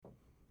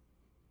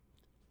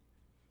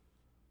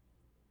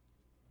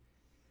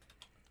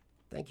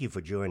Thank you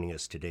for joining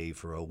us today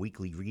for our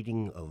weekly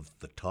reading of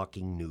the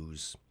Talking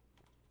News.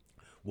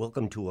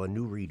 Welcome to our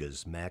new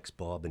readers, Max,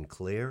 Bob, and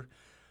Claire,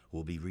 who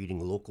will be reading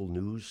local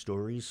news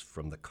stories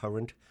from the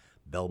current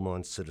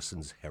Belmont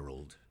Citizens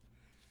Herald.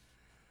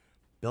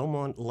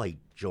 Belmont Light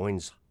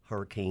joins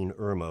Hurricane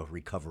Irma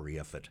recovery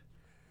effort.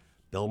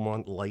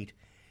 Belmont Light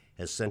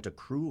has sent a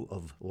crew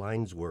of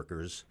lines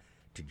workers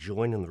to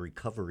join in the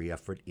recovery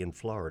effort in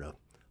Florida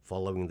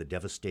following the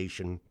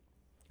devastation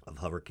of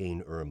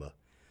Hurricane Irma.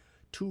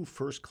 Two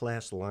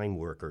first-class line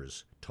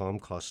workers, Tom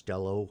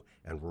Costello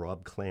and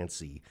Rob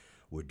Clancy,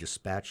 were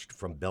dispatched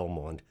from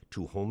Belmont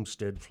to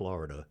Homestead,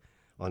 Florida,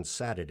 on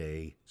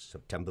Saturday,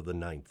 September the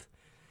 9th,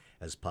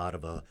 as part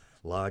of a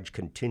large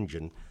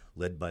contingent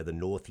led by the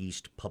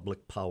Northeast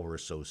Public Power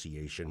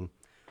Association,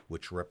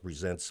 which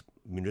represents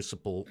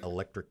municipal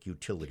electric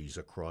utilities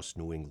across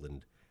New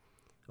England.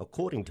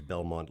 According to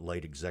Belmont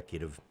Light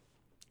Executive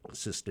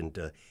Assistant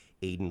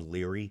Aidan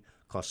Leary,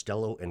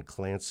 Costello and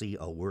Clancy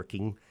are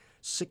working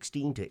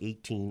 16 to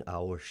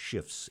 18-hour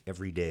shifts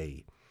every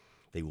day.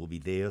 They will be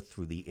there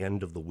through the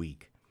end of the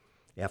week.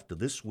 After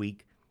this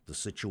week, the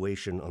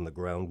situation on the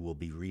ground will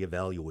be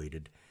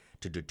reevaluated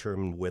to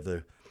determine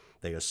whether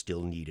they are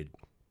still needed.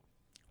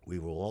 We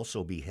will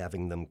also be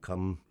having them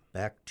come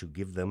back to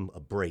give them a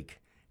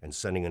break and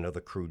sending another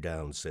crew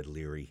down, said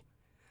Leary.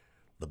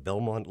 The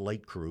Belmont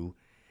Light crew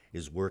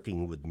is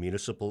working with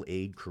municipal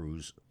aid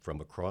crews from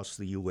across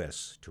the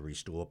U.S. to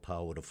restore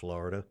power to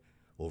Florida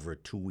over a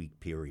 2-week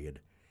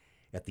period.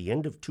 At the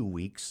end of 2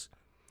 weeks,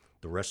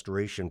 the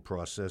restoration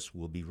process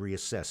will be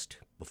reassessed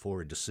before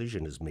a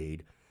decision is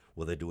made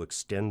whether to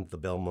extend the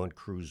Belmont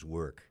crew's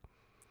work.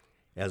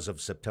 As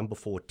of September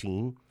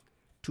 14,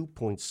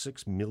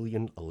 2.6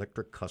 million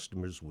electric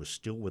customers were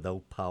still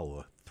without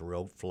power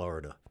throughout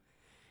Florida,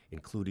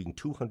 including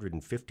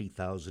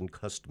 250,000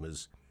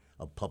 customers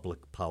of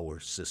public power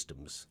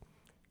systems.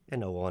 And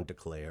now on to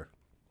Claire.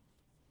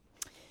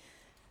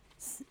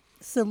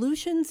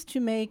 Solutions to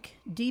make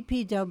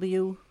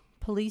DPW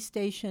Police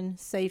Station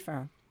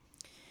Safer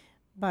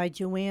by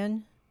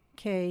Joanne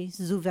K.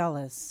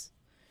 Zuvelis.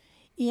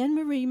 Anne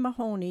Marie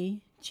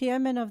Mahoney,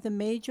 chairman of the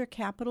Major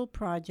Capital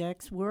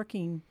Projects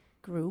Working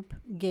Group,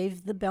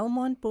 gave the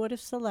Belmont Board of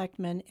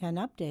Selectmen an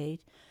update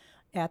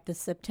at the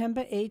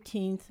September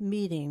 18th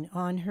meeting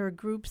on her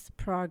group's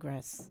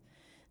progress.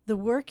 The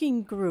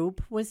working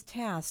group was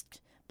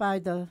tasked by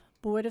the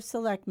Board of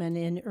Selectmen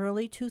in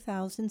early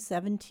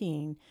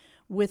 2017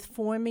 with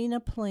forming a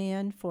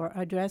plan for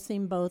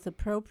addressing both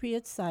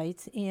appropriate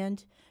sites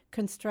and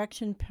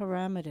construction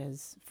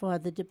parameters for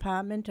the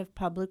Department of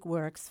Public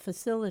Works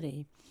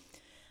facility,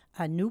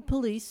 a new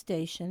police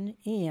station,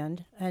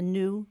 and a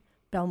new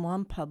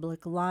Belmont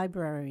Public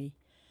Library.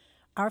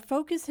 Our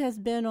focus has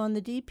been on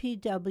the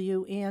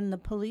DPW and the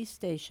police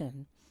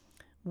station.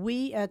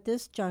 We, at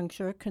this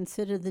juncture,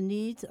 consider the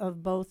needs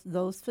of both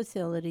those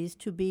facilities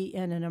to be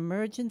in an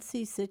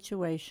emergency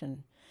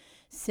situation.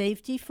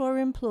 Safety for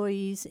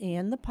employees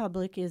and the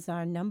public is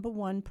our number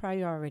one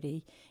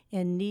priority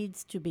and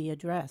needs to be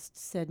addressed,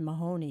 said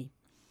Mahoney.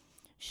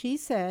 She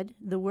said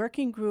the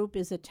working group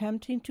is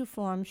attempting to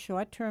form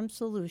short-term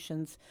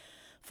solutions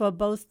for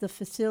both the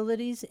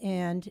facilities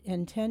and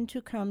intend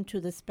to come to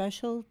the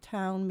special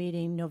town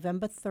meeting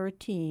November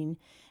 13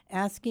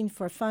 asking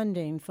for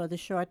funding for the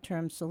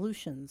short-term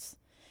solutions.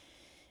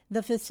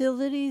 The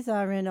facilities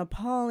are in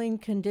appalling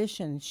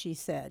condition, she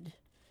said.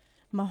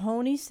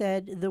 Mahoney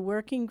said the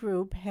working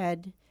group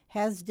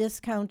has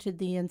discounted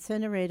the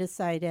incinerator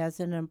site as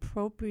an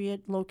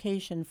appropriate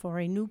location for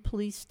a new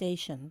police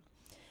station.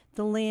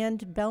 The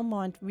land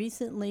Belmont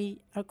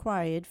recently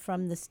acquired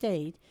from the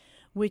state,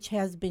 which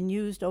has been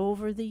used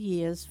over the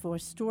years for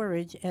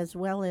storage as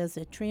well as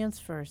a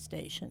transfer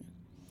station.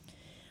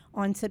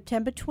 On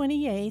September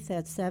 28th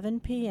at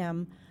 7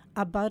 p.m.,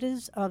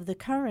 abutters of the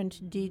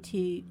current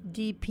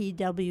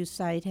DPW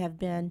site have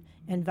been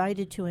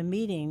invited to a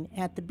meeting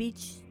at the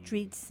Beach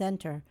Street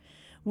Center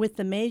with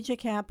the Major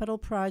Capital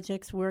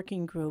Projects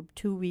Working Group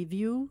to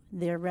review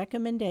their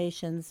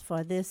recommendations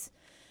for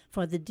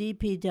the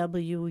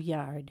DPW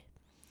yard.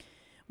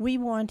 We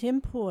want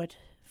input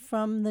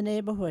from the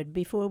neighborhood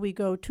before we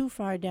go too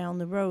far down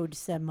the road,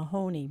 said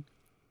Mahoney.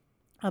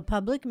 A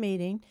public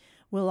meeting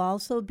will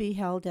also be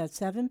held at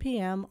 7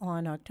 p.m.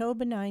 on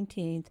October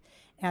 19th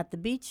at the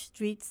Beach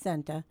Street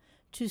Center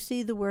to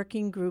see the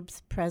working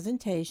group's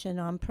presentation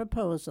on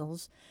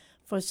proposals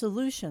for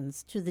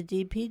solutions to the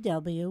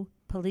DPW,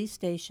 police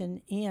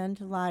station,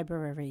 and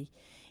library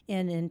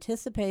in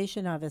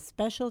anticipation of a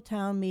special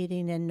town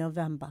meeting in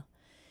November.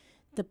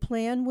 The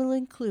plan will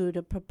include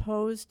a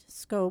proposed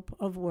scope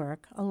of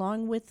work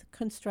along with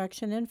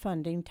construction and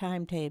funding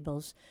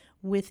timetables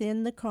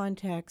within the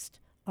context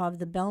of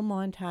the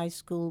Belmont High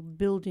School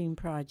building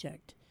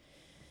project.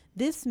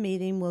 This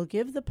meeting will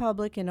give the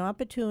public an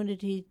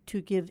opportunity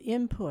to give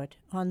input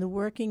on the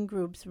working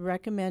group's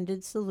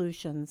recommended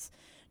solutions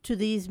to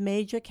these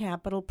major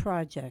capital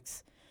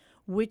projects,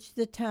 which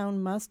the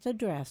town must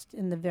address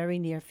in the very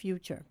near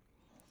future.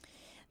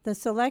 The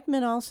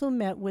selectmen also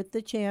met with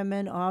the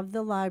chairman of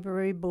the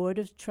library board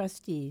of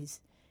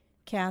trustees,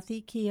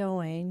 Kathy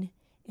Keoane,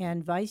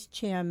 and vice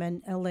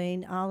chairman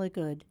Elaine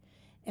Oligood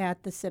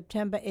at the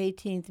September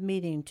 18th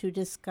meeting to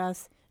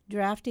discuss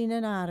drafting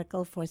an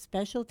article for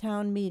special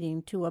town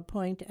meeting to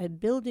appoint a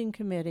building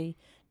committee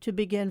to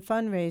begin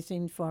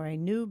fundraising for a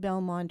new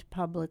Belmont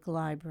Public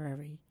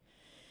Library.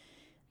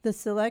 The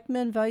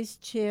selectman vice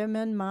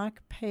chairman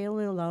Mark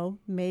Paolillo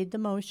made the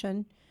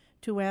motion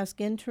to ask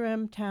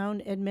interim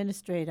town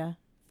administrator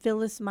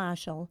Phyllis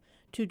Marshall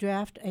to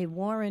draft a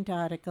warrant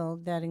article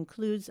that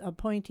includes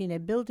appointing a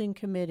building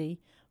committee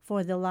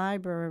for the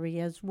library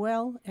as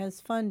well as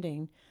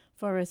funding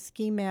for a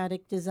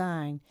schematic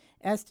design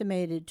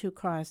estimated to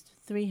cost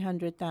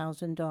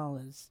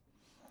 $300,000.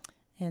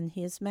 And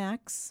here's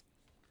Max.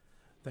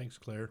 Thanks,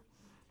 Claire.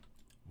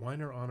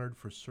 Weiner honored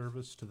for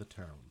service to the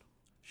town.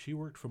 She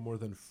worked for more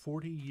than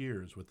 40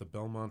 years with the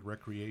Belmont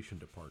Recreation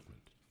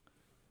Department.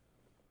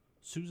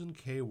 Susan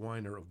K.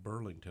 Weiner of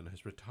Burlington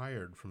has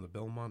retired from the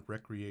Belmont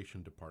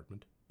Recreation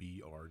Department,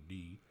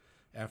 BRD,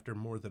 after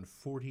more than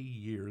 40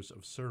 years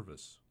of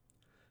service.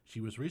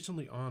 She was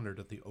recently honored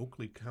at the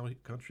Oakley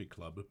Country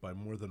Club by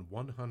more than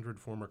 100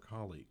 former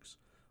colleagues,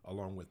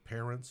 along with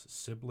parents,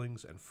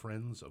 siblings, and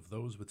friends of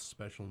those with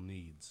special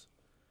needs.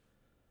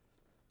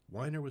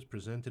 Weiner was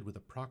presented with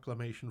a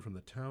proclamation from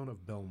the town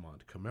of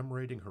Belmont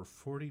commemorating her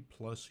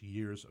 40-plus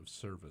years of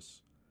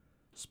service.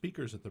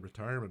 Speakers at the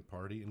retirement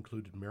party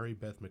included Mary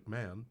Beth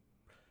McMahon,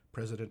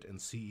 President and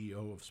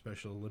CEO of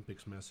Special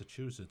Olympics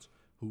Massachusetts,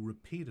 who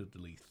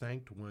repeatedly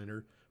thanked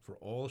Weiner for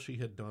all she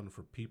had done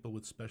for people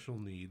with special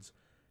needs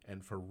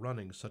and for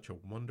running such a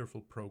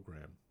wonderful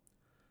program.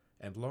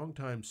 And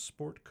longtime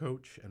sport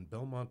coach and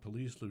Belmont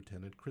Police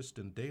Lieutenant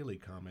Kristen Daly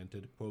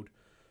commented, quote,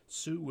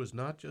 "Sue was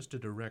not just a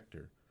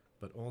director,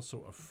 but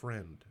also a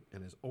friend,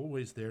 and is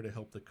always there to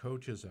help the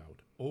coaches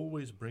out,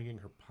 always bringing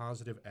her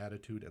positive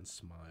attitude and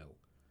smile,"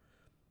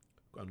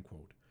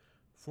 unquote.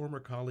 Former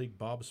colleague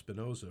Bob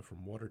Spinoza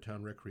from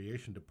Watertown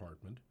Recreation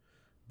Department,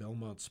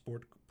 Belmont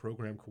Sport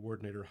Program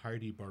Coordinator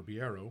Heidi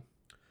Barbiero,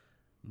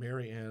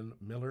 Mary Ann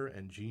Miller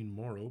and Jean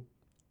Morrow,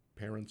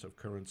 parents of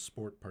current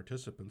sport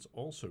participants,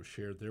 also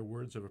shared their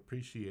words of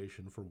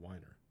appreciation for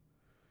Weiner.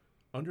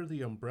 Under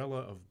the umbrella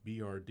of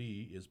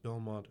BRD is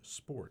Belmont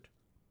Sport,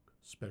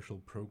 special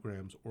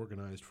programs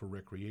organized for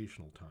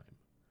recreational time,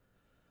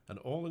 an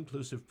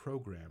all-inclusive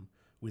program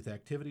with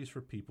activities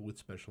for people with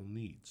special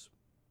needs.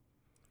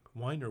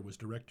 Weiner was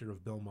director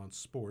of Belmont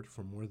Sport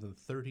for more than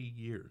 30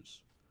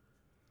 years.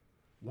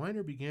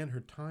 Weiner began her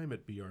time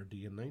at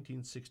BRD in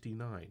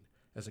 1969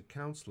 as a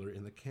counselor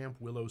in the Camp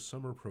Willow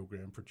summer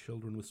program for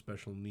children with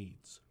special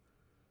needs.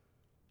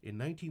 In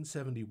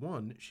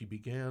 1971, she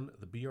began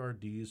the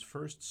BRD's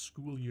first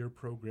school year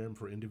program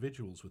for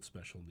individuals with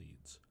special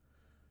needs.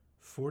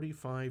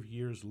 45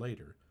 years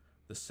later,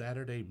 the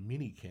Saturday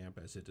mini camp,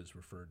 as it is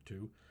referred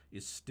to,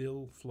 is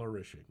still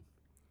flourishing.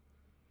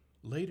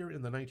 Later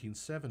in the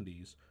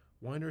 1970s,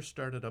 Weiner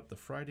started up the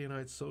Friday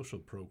Night Social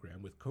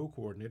program with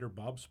co-coordinator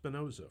Bob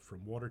Spinoza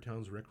from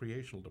Watertown's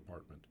Recreational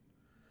Department.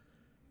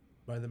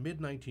 By the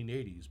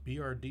mid-1980s,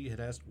 BRD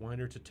had asked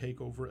Weiner to take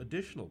over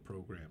additional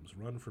programs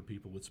run for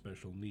people with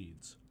special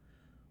needs.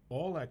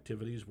 All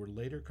activities were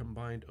later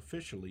combined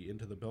officially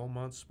into the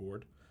Belmont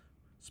Sport,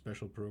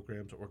 Special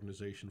Programs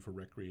Organization for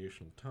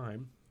Recreational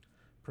Time,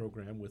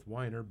 program, with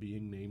Weiner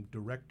being named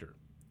director.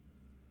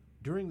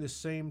 During this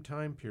same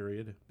time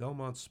period,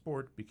 Belmont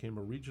Sport became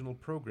a regional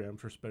program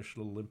for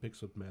Special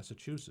Olympics of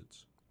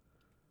Massachusetts.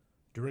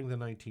 During the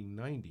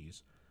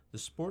 1990s, the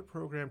sport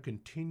program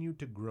continued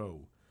to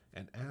grow,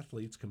 and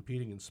athletes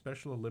competing in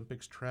Special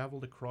Olympics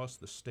traveled across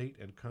the state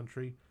and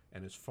country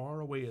and as far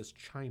away as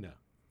China.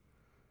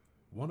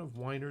 One of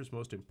Weiner's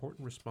most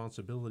important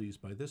responsibilities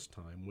by this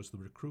time was the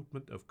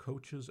recruitment of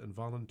coaches and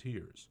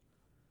volunteers.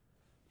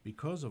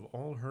 Because of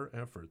all her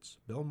efforts,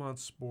 Belmont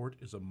Sport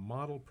is a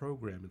model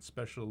program in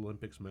Special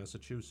Olympics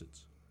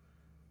Massachusetts.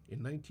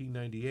 In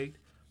 1998,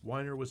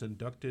 Weiner was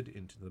inducted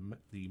into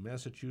the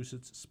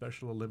Massachusetts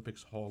Special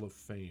Olympics Hall of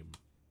Fame.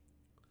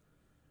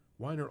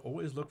 Weiner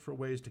always looked for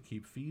ways to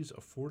keep fees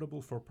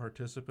affordable for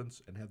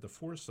participants and had the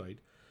foresight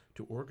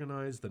to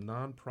organize the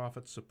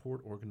nonprofit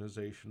support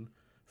organization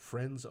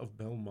Friends of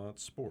Belmont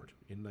Sport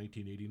in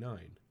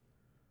 1989.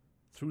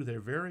 Through their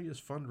various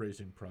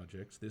fundraising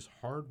projects, this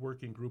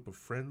hard-working group of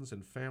friends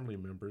and family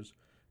members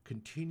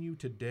continue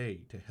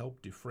today to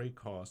help defray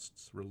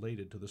costs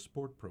related to the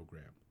sport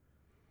program.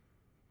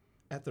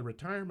 At the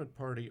retirement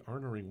party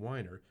honoring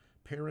Weiner,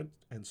 parent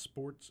and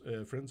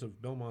Friends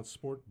of Belmont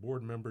Sport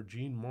board member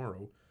Jean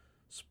Morrow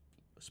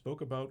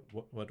spoke about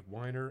what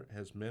Weiner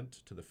has meant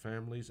to the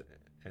families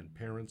and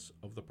parents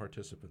of the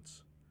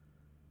participants.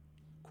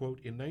 Quote,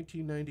 "In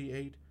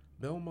 1998,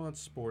 Belmont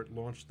Sport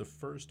launched the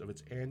first of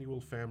its annual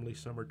family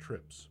summer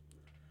trips.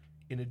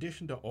 In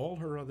addition to all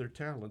her other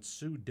talents,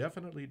 Sue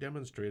definitely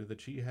demonstrated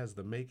that she has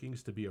the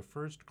makings to be a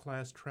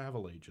first-class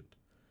travel agent.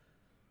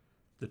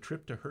 The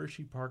trip to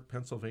Hershey Park,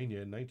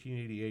 Pennsylvania in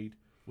 1988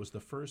 was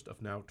the first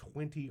of now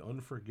 20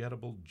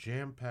 unforgettable,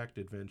 jam-packed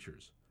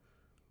adventures.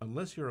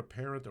 Unless you're a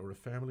parent or a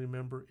family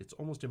member, it's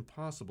almost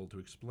impossible to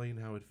explain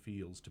how it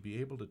feels to be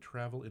able to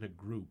travel in a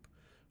group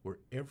where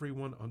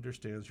everyone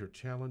understands your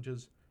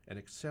challenges and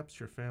accepts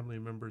your family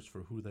members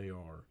for who they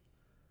are.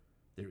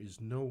 There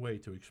is no way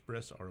to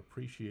express our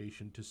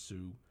appreciation to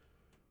Sue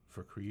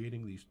for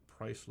creating these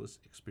priceless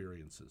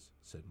experiences,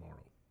 said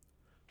Morrow.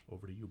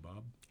 Over to you,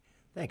 Bob.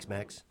 Thanks,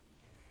 Max.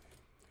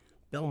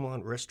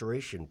 Belmont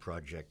Restoration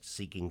Project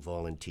seeking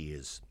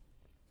volunteers.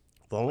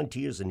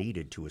 Volunteers are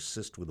needed to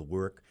assist with the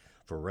work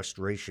for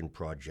Restoration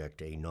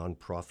Project, a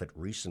nonprofit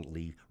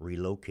recently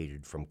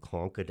relocated from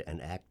Concord and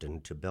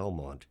Acton to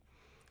Belmont.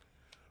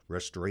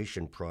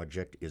 Restoration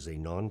Project is a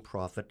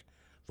nonprofit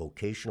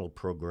vocational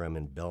program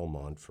in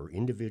Belmont for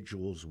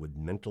individuals with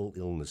mental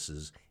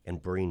illnesses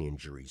and brain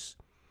injuries.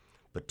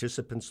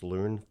 Participants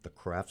learn the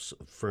crafts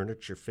of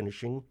furniture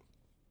finishing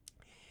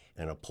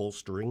and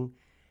upholstering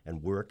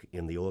and work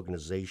in the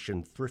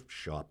organization Thrift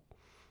Shop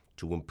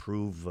to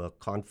improve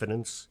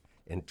confidence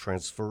and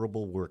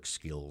transferable work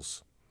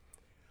skills.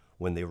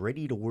 When they're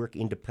ready to work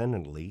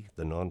independently,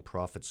 the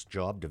nonprofit's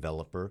job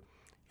developer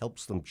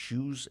helps them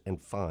choose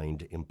and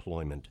find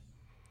employment.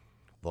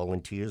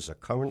 Volunteers are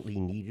currently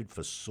needed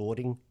for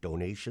sorting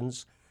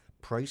donations,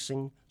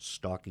 pricing,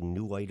 stocking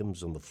new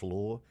items on the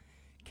floor,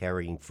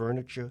 carrying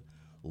furniture,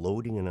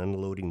 loading and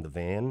unloading the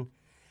van,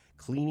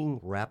 cleaning,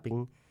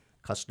 wrapping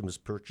customers'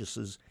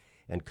 purchases,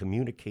 and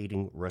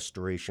communicating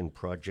Restoration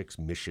Project's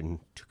mission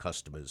to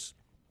customers.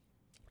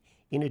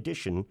 In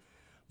addition,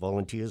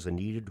 volunteers are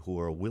needed who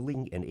are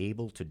willing and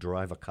able to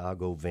drive a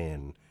cargo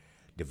van,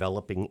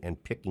 developing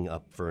and picking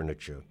up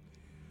furniture.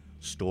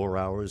 Store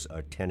hours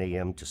are 10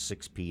 a.m. to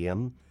 6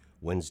 p.m.,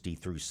 Wednesday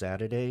through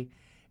Saturday,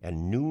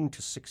 and noon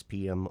to 6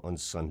 p.m. on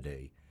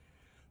Sunday.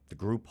 The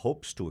group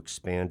hopes to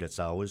expand its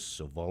hours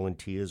so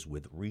volunteers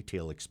with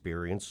retail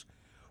experience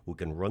who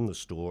can run the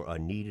store are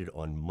needed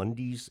on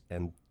Mondays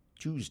and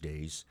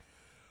Tuesdays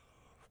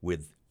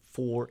with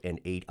 4 and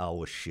 8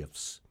 hour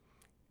shifts.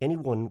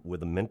 Anyone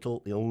with a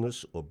mental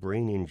illness or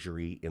brain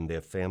injury in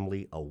their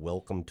family are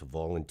welcome to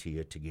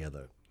volunteer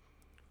together.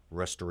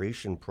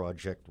 Restoration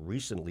Project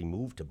recently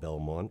moved to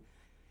Belmont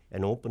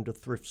and opened a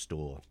thrift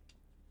store.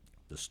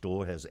 The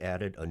store has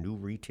added a new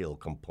retail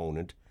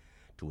component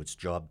to its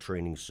job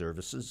training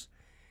services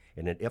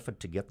in an effort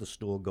to get the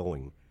store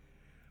going.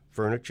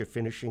 Furniture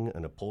finishing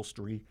and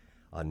upholstery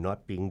are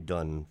not being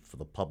done for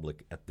the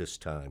public at this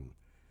time,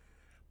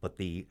 but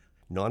the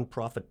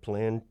nonprofit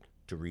plan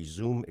to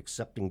resume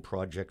accepting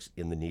projects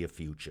in the near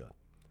future.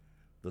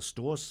 The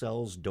store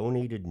sells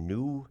donated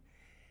new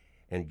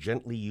and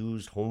gently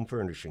used home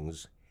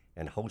furnishings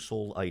and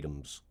household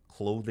items,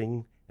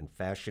 clothing and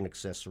fashion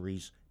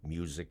accessories,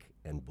 music,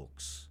 and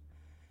books.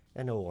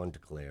 And now on to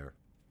Claire.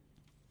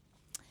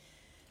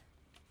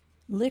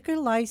 Liquor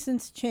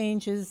license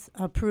changes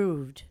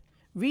approved.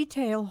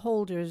 Retail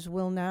holders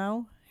will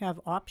now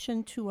have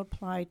option to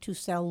apply to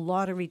sell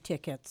lottery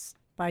tickets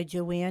by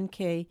Joanne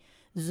K.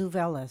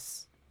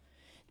 Zuvelis.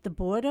 The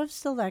Board of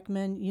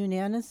Selectmen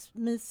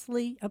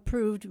unanimously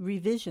approved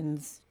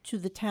revisions to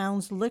the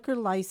town's liquor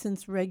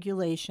license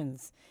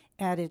regulations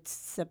at its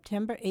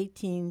September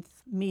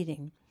 18th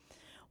meeting.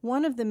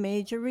 One of the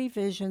major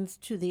revisions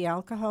to the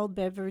alcohol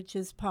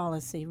beverages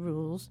policy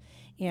rules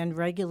and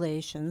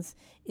regulations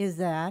is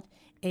that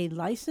a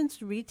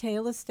licensed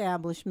retail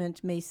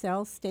establishment may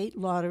sell state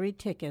lottery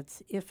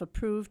tickets if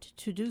approved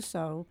to do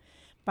so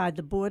by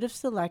the Board of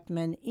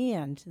Selectmen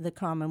and the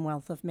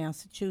Commonwealth of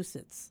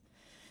Massachusetts.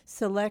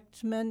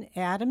 Selectman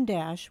Adam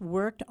Dash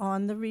worked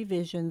on the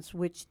revisions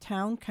which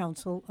Town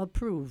Council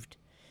approved.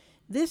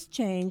 This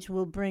change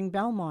will bring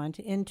Belmont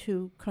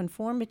into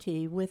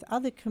conformity with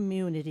other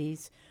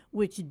communities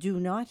which do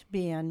not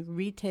ban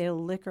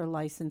retail liquor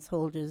license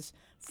holders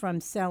from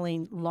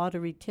selling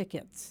lottery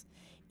tickets,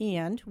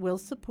 and will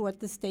support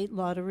the state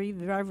lottery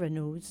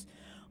revenues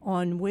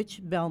on which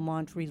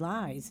Belmont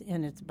relies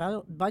in its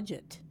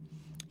budget,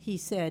 he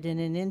said in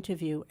an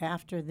interview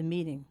after the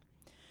meeting.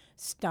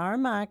 Star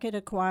Market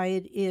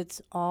acquired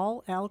its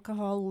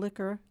all-alcohol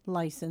liquor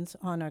license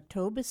on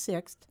October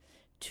 6,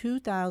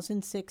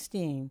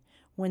 2016,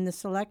 when the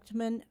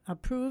Selectmen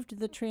approved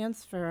the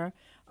transfer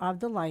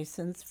of the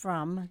license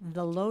from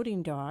the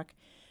loading dock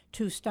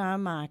to Star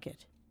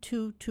Market,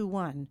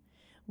 2-1,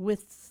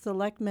 with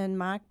Selectman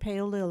Mark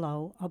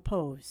Paolillo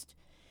opposed.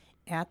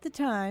 At the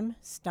time,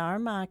 Star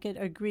Market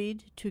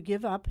agreed to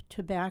give up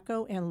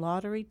tobacco and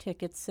lottery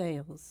ticket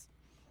sales.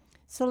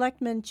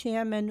 Selectman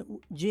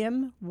Chairman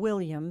Jim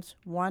Williams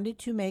wanted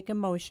to make a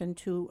motion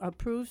to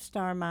approve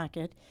Star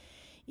Market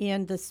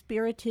and the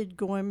Spirited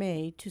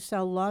Gourmet to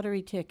sell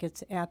lottery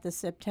tickets at the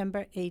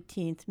September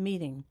 18th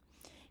meeting.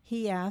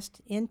 He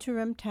asked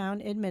Interim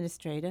Town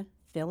Administrator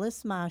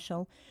Phyllis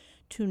Marshall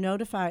to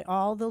notify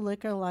all the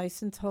liquor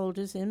license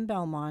holders in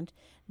Belmont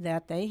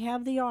that they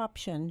have the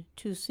option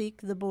to seek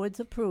the board's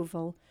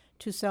approval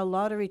to sell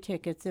lottery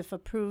tickets if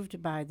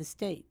approved by the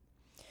state.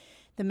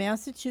 The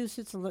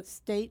Massachusetts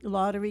State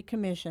Lottery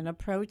Commission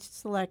approached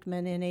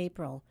selectmen in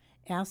April,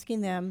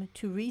 asking them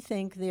to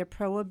rethink their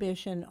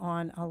prohibition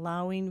on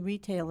allowing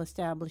retail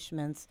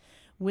establishments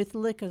with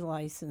liquor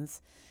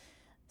licenses,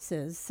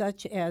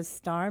 such as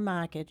Star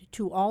Market,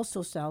 to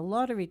also sell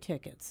lottery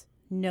tickets,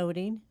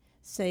 noting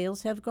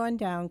sales have gone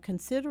down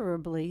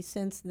considerably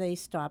since they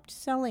stopped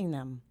selling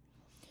them.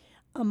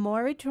 A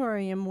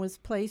moratorium was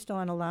placed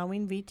on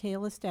allowing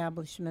retail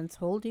establishments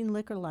holding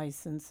liquor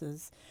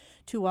licenses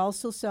to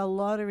also sell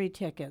lottery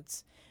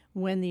tickets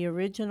when the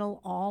original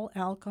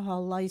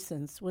all-alcohol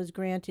license was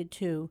granted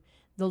to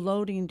the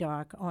loading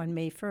dock on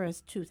May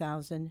 1st,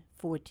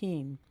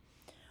 2014.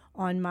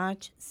 On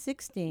March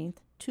 16th,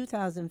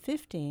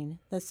 2015,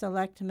 the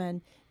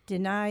selectmen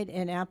denied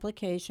an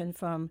application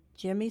from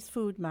Jimmy's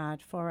Food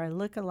Mart for a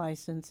liquor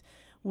license,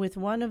 with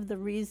one of the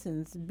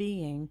reasons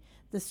being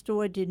the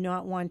store did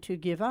not want to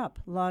give up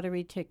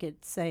lottery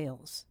ticket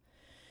sales.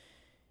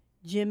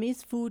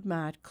 Jimmy's Food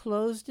Mart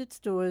closed its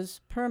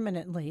doors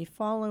permanently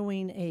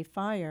following a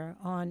fire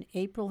on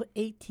April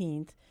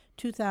 18,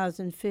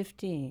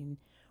 2015,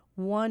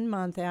 1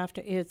 month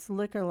after its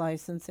liquor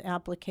license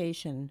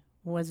application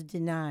was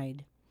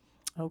denied.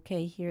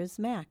 Okay, here's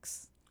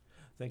Max.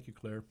 Thank you,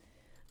 Claire.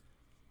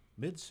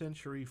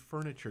 Mid-Century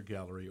Furniture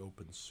Gallery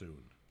opens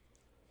soon.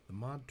 The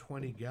Mod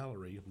 20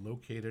 Gallery,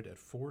 located at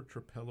 4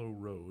 Trapello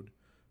Road,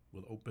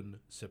 will open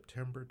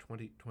September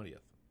 2020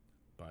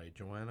 by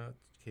Joanna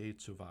K.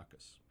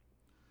 Tsouvakas.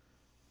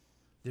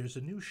 There's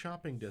a new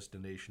shopping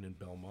destination in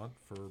Belmont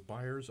for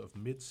buyers of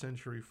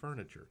mid-century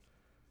furniture.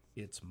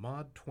 It's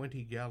Mod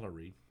 20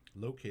 Gallery,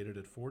 located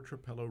at 4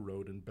 Trapello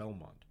Road in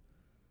Belmont.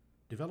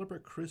 Developer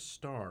Chris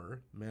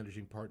Starr,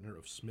 managing partner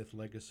of Smith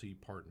Legacy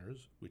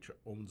Partners, which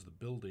owns the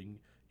building,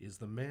 is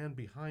the man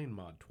behind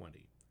Mod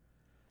 20.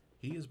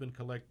 He has been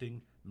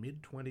collecting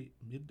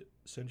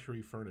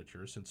mid-century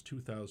furniture since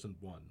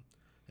 2001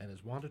 and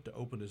has wanted to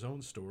open his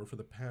own store for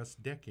the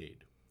past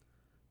decade.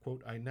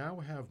 Quote, "I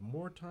now have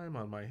more time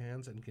on my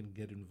hands and can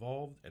get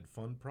involved and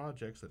fund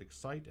projects that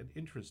excite and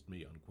interest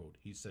me," unquote,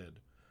 he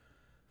said.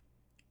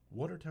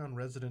 Watertown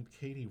resident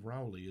Katie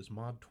Rowley is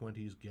Mod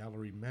 20's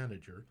gallery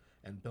manager,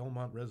 and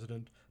Belmont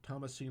resident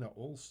Thomasina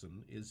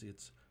Olson is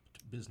its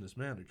business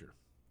manager.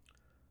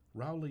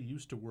 Rowley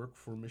used to work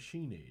for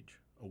Machine Age,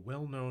 a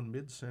well-known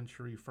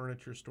mid-century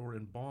furniture store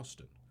in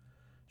Boston.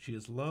 She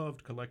has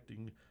loved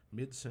collecting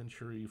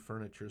mid-century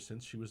furniture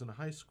since she was in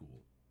high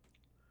school.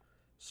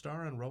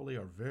 Starr and Rowley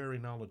are very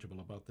knowledgeable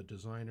about the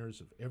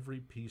designers of every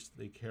piece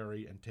they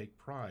carry and take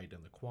pride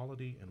in the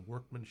quality and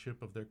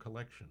workmanship of their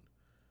collection.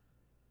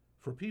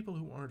 For people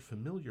who aren't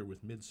familiar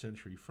with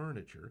mid-century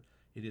furniture,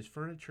 it is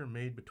furniture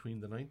made between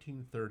the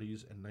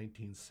 1930s and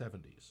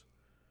 1970s.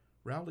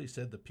 Rowley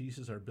said the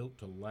pieces are built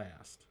to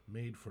last,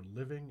 made for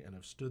living, and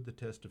have stood the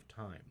test of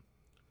time.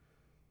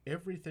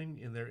 Everything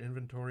in their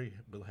inventory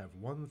will have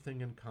one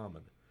thing in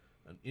common: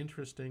 an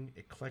interesting,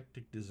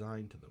 eclectic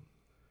design to them.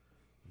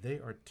 They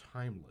are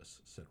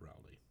timeless, said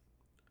Rowley.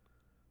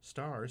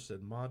 Starr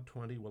said Mod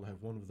 20 will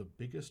have one of the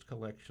biggest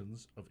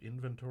collections of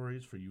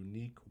inventories for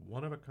unique,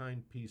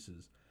 one-of-a-kind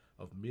pieces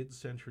of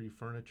mid-century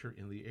furniture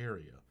in the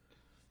area,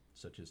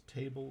 such as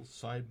tables,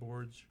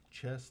 sideboards,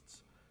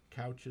 chests,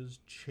 couches,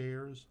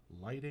 chairs,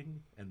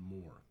 lighting, and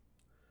more.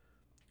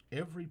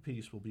 Every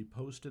piece will be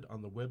posted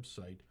on the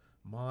website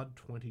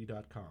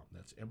mod20.com.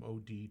 That's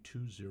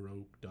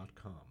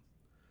mod20.com.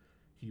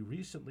 He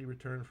recently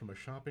returned from a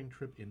shopping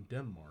trip in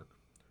Denmark,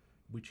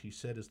 which he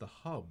said is the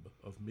hub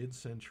of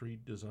mid-century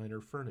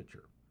designer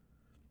furniture.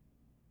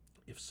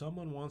 If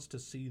someone wants to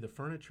see the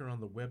furniture on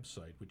the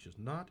website, which is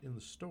not in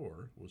the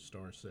store,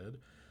 Starr said,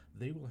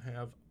 they will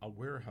have a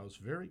warehouse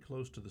very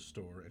close to the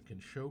store and can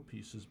show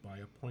pieces by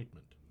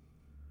appointment.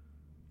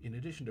 In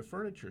addition to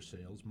furniture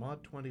sales,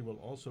 Mod 20 will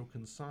also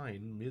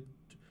consign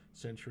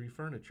mid-century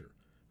furniture.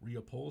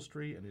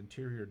 Reupholstery and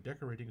interior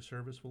decorating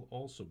service will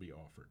also be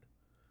offered.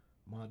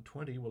 Mod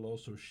 20 will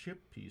also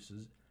ship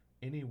pieces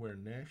anywhere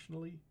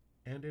nationally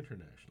and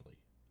internationally.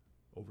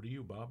 Over to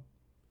you, Bob.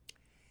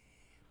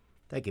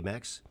 Thank you,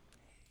 Max.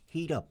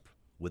 Heat up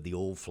with the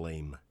Old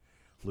Flame.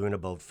 Learn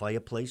about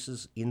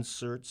fireplaces,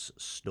 inserts,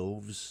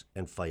 stoves,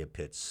 and fire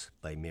pits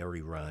by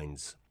Mary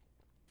Rhines.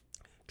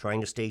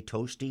 Trying to stay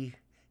toasty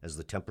as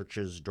the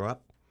temperatures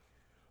drop?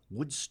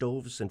 Wood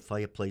stoves and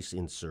fireplace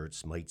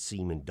inserts might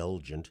seem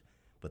indulgent,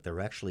 but they're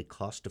actually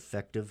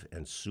cost-effective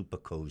and super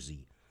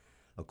cozy,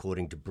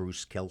 according to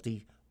Bruce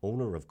Kelty,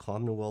 owner of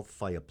Commonwealth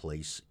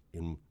Fireplace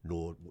in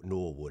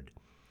Norwood.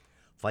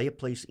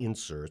 Fireplace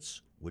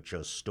inserts, which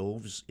are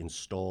stoves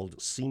installed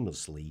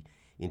seamlessly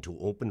into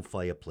open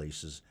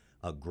fireplaces,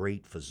 are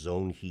great for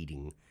zone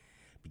heating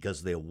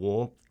because their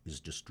warmth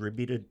is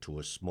distributed to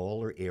a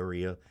smaller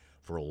area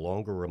for a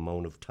longer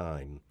amount of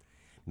time,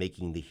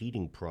 making the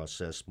heating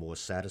process more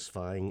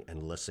satisfying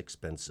and less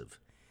expensive.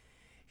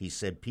 He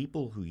said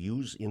people who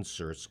use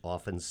inserts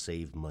often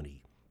save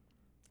money.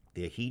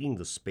 They're heating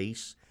the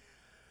space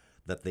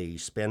that they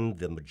spend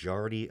the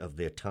majority of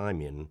their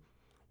time in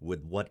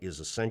with what is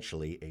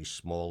essentially a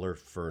smaller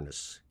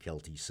furnace,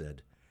 Kelty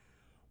said.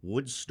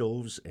 Wood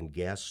stoves and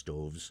gas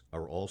stoves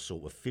are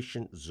also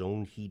efficient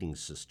zone heating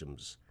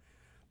systems.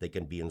 They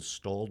can be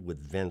installed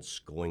with vents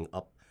going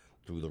up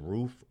through the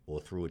roof or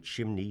through a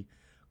chimney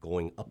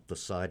going up the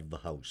side of the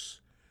house.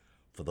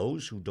 For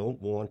those who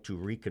don't want to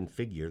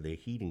reconfigure their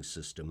heating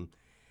system,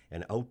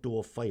 an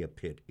outdoor fire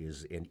pit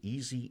is an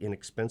easy,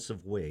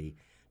 inexpensive way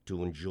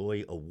to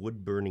enjoy a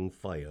wood-burning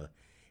fire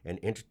and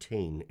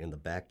entertain in the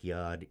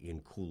backyard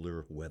in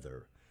cooler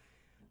weather.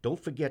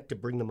 Don't forget to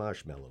bring the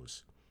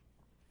marshmallows.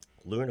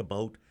 Learn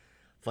about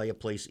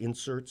fireplace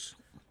inserts,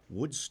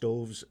 wood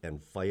stoves,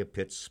 and fire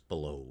pits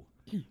below.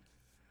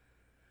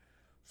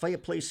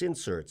 Fireplace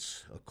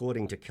inserts.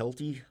 According to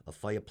Kelty, a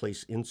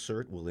fireplace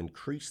insert will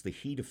increase the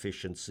heat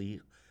efficiency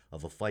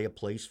of a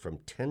fireplace from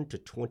 10 to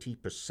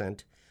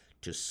 20%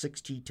 to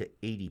 60 to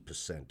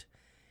 80%.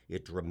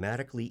 It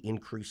dramatically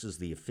increases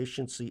the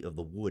efficiency of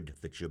the wood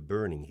that you're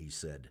burning, he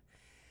said.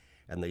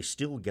 And they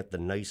still get the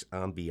nice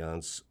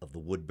ambiance of the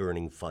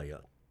wood-burning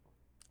fire.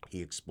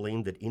 He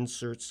explained that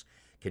inserts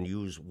can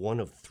use one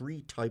of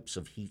 3 types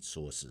of heat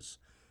sources: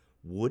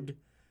 wood,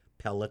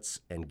 pellets,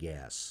 and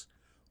gas.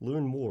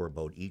 Learn more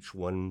about each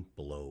one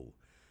below.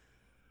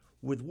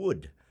 With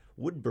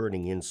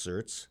wood-burning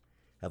inserts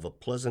have a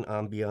pleasant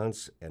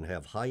ambiance and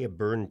have higher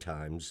burn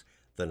times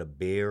than a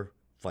bare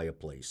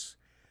fireplace.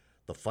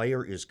 The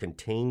fire is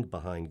contained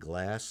behind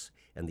glass,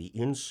 and the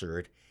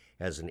insert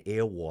has an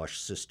air wash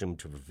system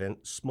to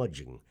prevent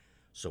smudging,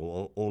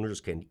 so owners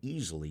can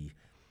easily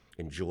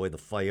enjoy the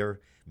fire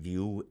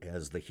view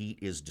as the heat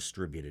is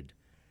distributed.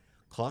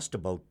 Cost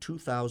about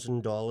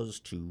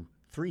 $2,000 to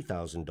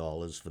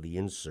 $3,000 for the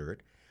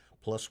insert,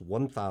 plus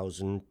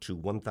 $1,000 to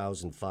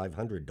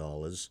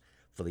 $1,500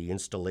 for the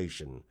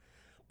installation,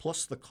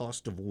 plus the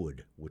cost of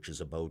wood, which is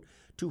about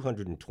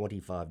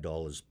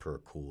 $225 per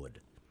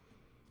cord.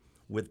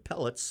 With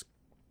pellets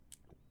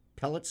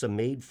are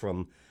made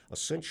from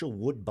essential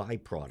wood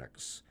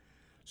byproducts,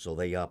 so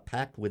they are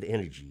packed with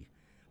energy,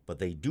 but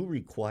they do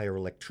require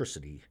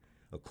electricity,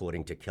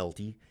 according to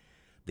Kelty.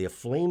 Their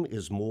flame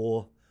is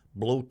more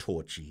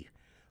blowtorchy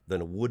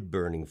than a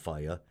wood-burning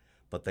fire,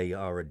 but they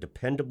are a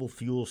dependable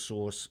fuel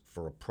source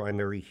for a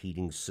primary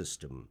heating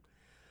system.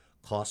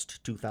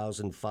 Cost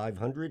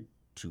 $2,500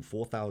 to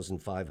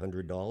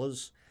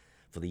 $4,500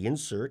 for the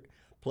insert,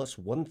 plus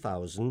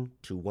 $1,000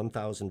 to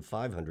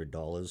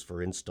 $1,500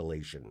 for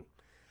installation,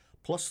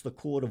 plus the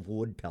cord of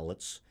wood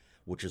pellets,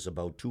 which is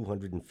about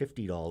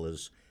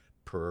 $250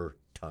 per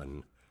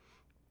ton.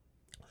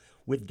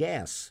 With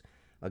gas,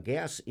 a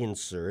gas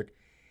insert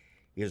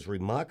is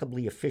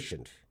remarkably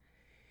efficient.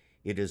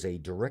 It is a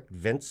direct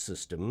vent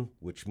system,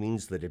 which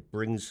means that it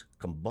brings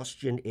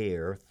combustion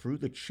air through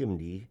the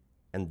chimney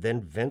and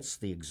then vents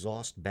the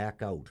exhaust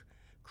back out,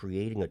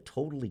 creating a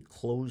totally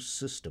closed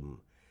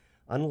system.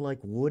 Unlike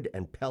wood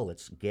and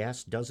pellets,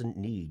 gas doesn't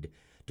need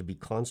to be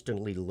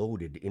constantly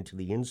loaded into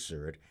the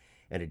insert,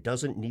 and it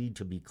doesn't need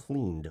to be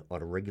cleaned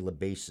on a regular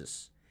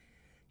basis.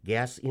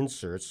 Gas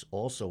inserts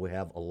also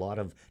have a lot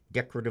of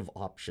decorative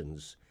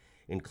options,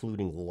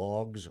 including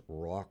logs,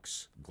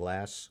 rocks,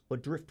 glass, or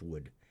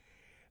driftwood,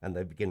 and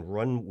they can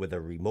run with a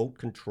remote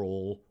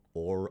control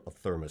or a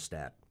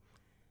thermostat.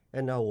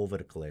 And now over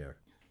to Claire.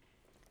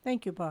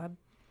 Thank you, Bob.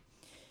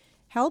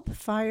 Help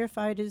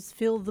firefighters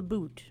fill the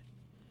boot.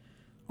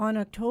 On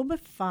October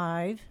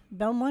 5,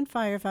 Belmont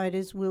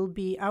firefighters will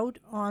be out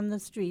on the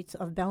streets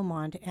of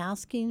Belmont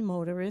asking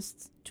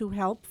motorists to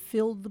help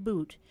fill the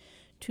boot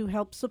to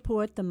help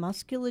support the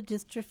Muscular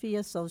Dystrophy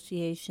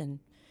Association.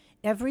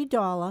 Every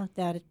dollar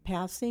that a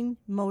passing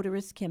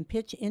motorist can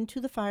pitch into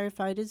the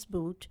firefighter's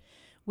boot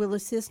will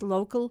assist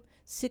Local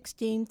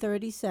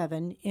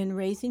 1637 in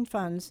raising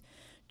funds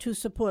to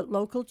support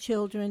local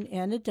children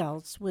and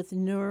adults with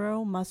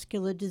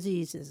neuromuscular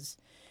diseases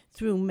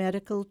through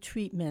medical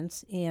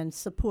treatments and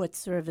support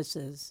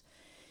services.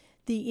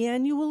 The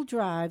annual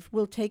drive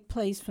will take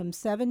place from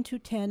 7 to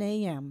 10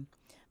 a.m.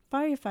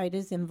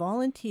 Firefighters and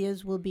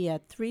volunteers will be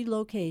at 3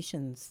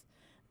 locations.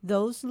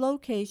 Those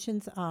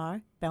locations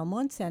are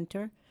Belmont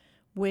Center,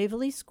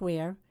 Waverly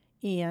Square,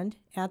 and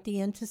at the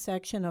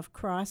intersection of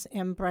Cross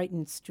and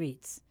Brighton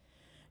Streets.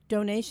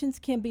 Donations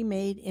can be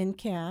made in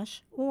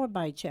cash or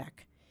by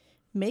check.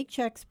 Make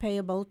checks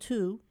payable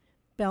to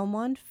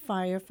Belmont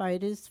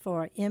Firefighters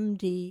for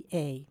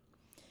MDA.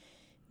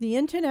 The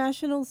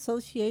International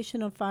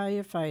Association of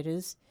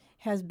Firefighters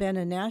has been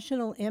a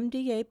national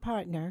MDA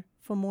partner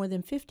for more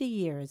than 50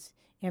 years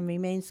and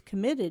remains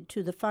committed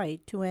to the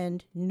fight to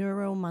end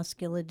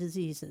neuromuscular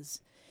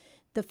diseases.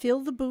 The Fill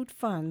the Boot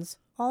funds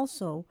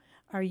also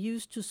are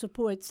used to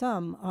support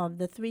some of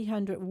the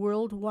 300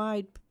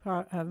 worldwide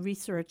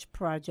research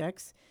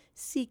projects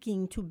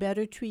seeking to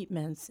better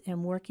treatments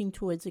and working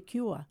towards a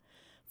cure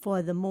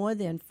for the more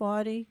than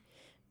 40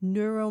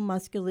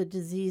 neuromuscular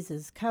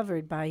diseases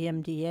covered by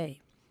MDA,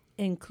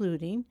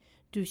 including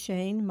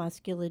Duchenne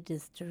muscular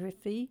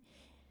dystrophy,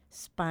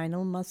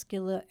 spinal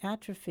muscular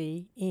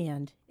atrophy,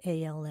 and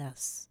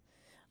ALS.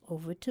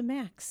 Over to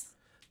Max.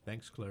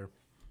 Thanks, Claire.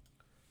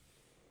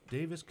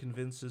 Davis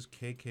convinces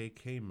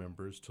KKK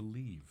members to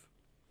leave.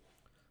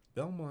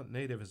 Belmont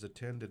native has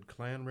attended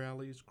Klan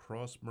rallies,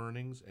 cross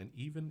burnings, and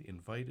even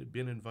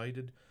been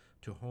invited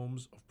to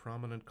homes of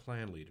prominent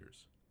Klan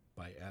leaders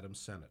by Adam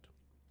Sennett.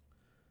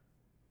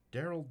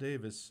 Darrell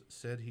Davis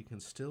said he can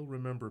still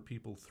remember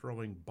people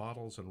throwing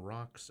bottles and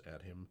rocks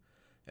at him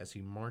as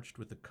he marched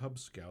with the Cub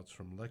Scouts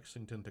from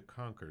Lexington to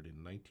Concord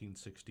in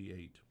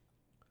 1968.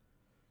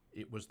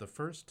 It was the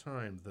first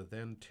time the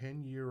then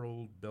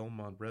 10-year-old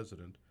Belmont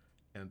resident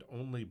and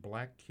only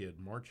black kid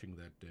marching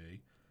that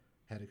day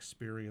had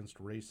experienced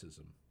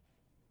racism.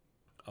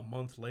 A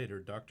month later,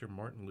 Dr.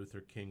 Martin Luther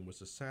King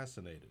was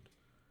assassinated,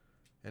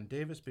 and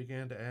Davis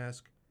began to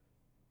ask,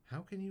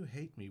 "How can you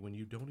hate me when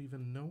you don't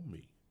even know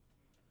me?"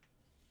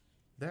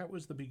 That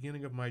was the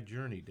beginning of my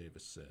journey,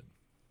 Davis said.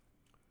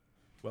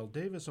 While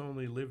Davis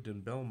only lived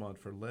in Belmont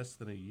for less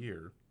than a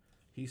year,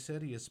 he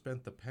said he has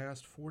spent the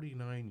past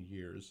 49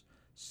 years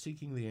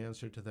seeking the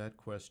answer to that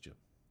question.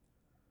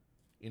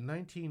 In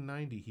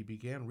 1990, he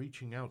began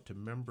reaching out to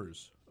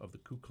members of the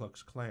Ku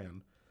Klux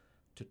Klan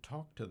to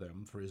talk to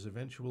them for his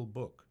eventual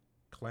book,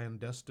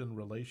 Clandestine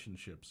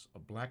Relationships, A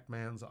Black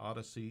Man's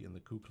Odyssey in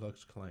the Ku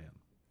Klux Klan.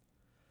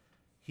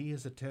 He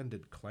has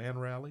attended Klan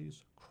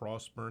rallies,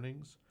 cross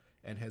burnings,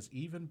 and has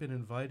even been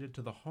invited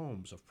to the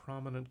homes of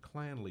prominent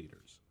Klan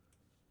leaders.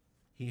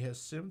 He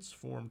has since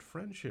formed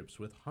friendships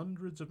with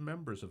hundreds of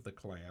members of the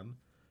Klan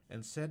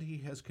and said he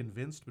has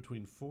convinced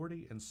between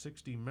 40 and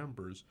 60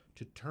 members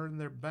to turn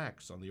their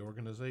backs on the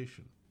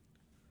organization.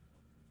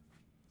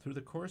 Through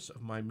the course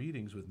of my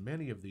meetings with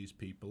many of these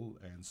people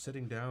and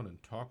sitting down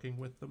and talking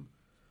with them,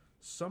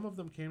 some of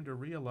them came to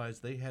realize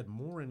they had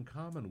more in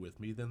common with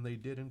me than they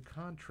did in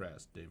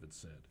contrast, David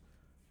said,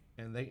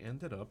 and they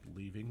ended up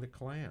leaving the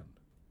Klan.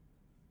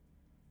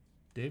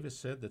 Davis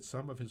said that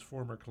some of his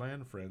former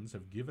Klan friends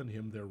have given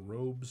him their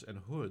robes and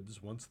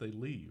hoods once they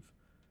leave.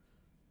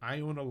 "I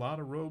own a lot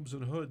of robes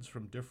and hoods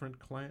from different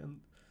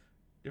clan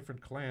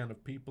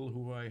of people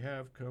who I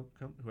have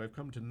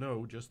come to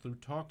know just through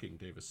talking,"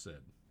 Davis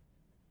said.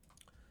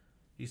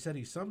 He said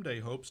he someday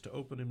hopes to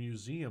open a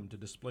museum to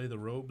display the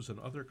robes and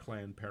other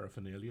Klan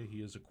paraphernalia he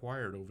has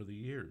acquired over the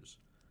years.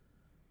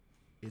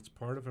 "It's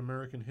part of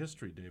American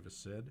history," Davis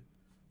said.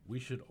 "We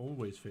should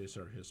always face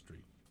our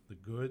history, the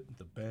good,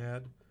 the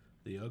bad,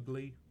 the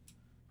ugly,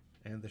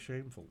 and the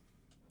shameful."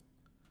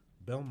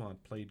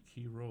 Belmont played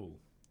key role.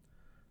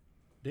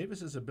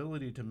 Davis's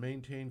ability to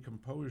maintain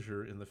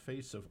composure in the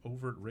face of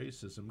overt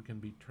racism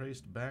can be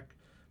traced back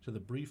to the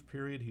brief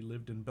period he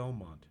lived in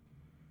Belmont.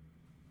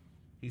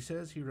 He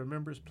says he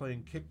remembers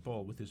playing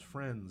kickball with his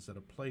friends at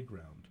a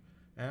playground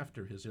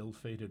after his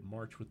ill-fated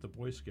march with the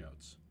Boy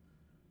Scouts.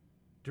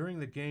 During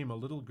the game, a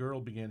little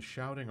girl began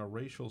shouting a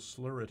racial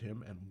slur at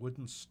him and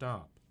wouldn't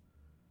stop.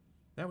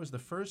 "That was the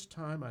first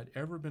time I'd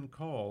ever been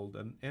called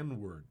an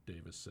N-word,"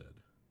 Davis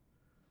said.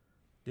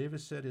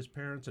 Davis said his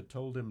parents had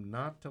told him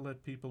not to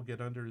let people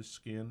get under his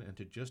skin and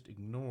to just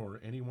ignore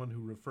anyone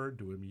who referred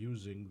to him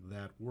using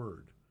that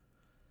word.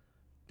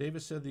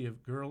 Davis said the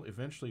girl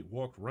eventually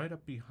walked right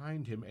up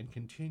behind him and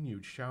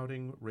continued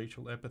shouting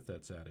racial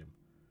epithets at him.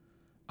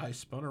 "I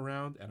spun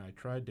around and I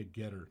tried to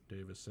get her,"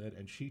 Davis said,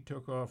 "and she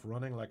took off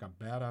running like a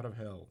bat out of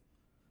hell."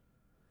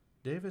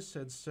 Davis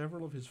said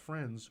several of his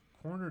friends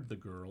cornered the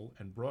girl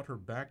and brought her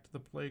back to the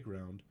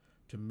playground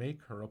to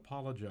make her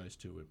apologize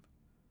to him.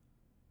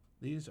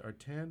 "These are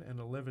 10 and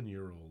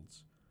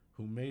 11-year-olds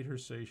who made her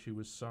say she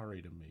was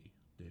sorry to me,"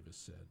 Davis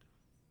said.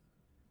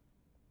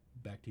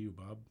 Back to you,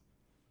 Bob.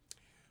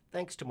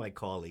 Thanks to my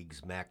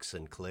colleagues Max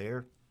and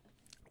Claire.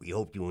 We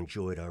hope you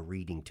enjoyed our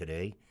reading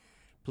today.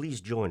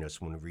 Please join us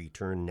when we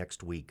return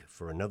next week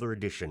for another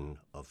edition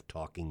of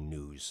Talking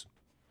News.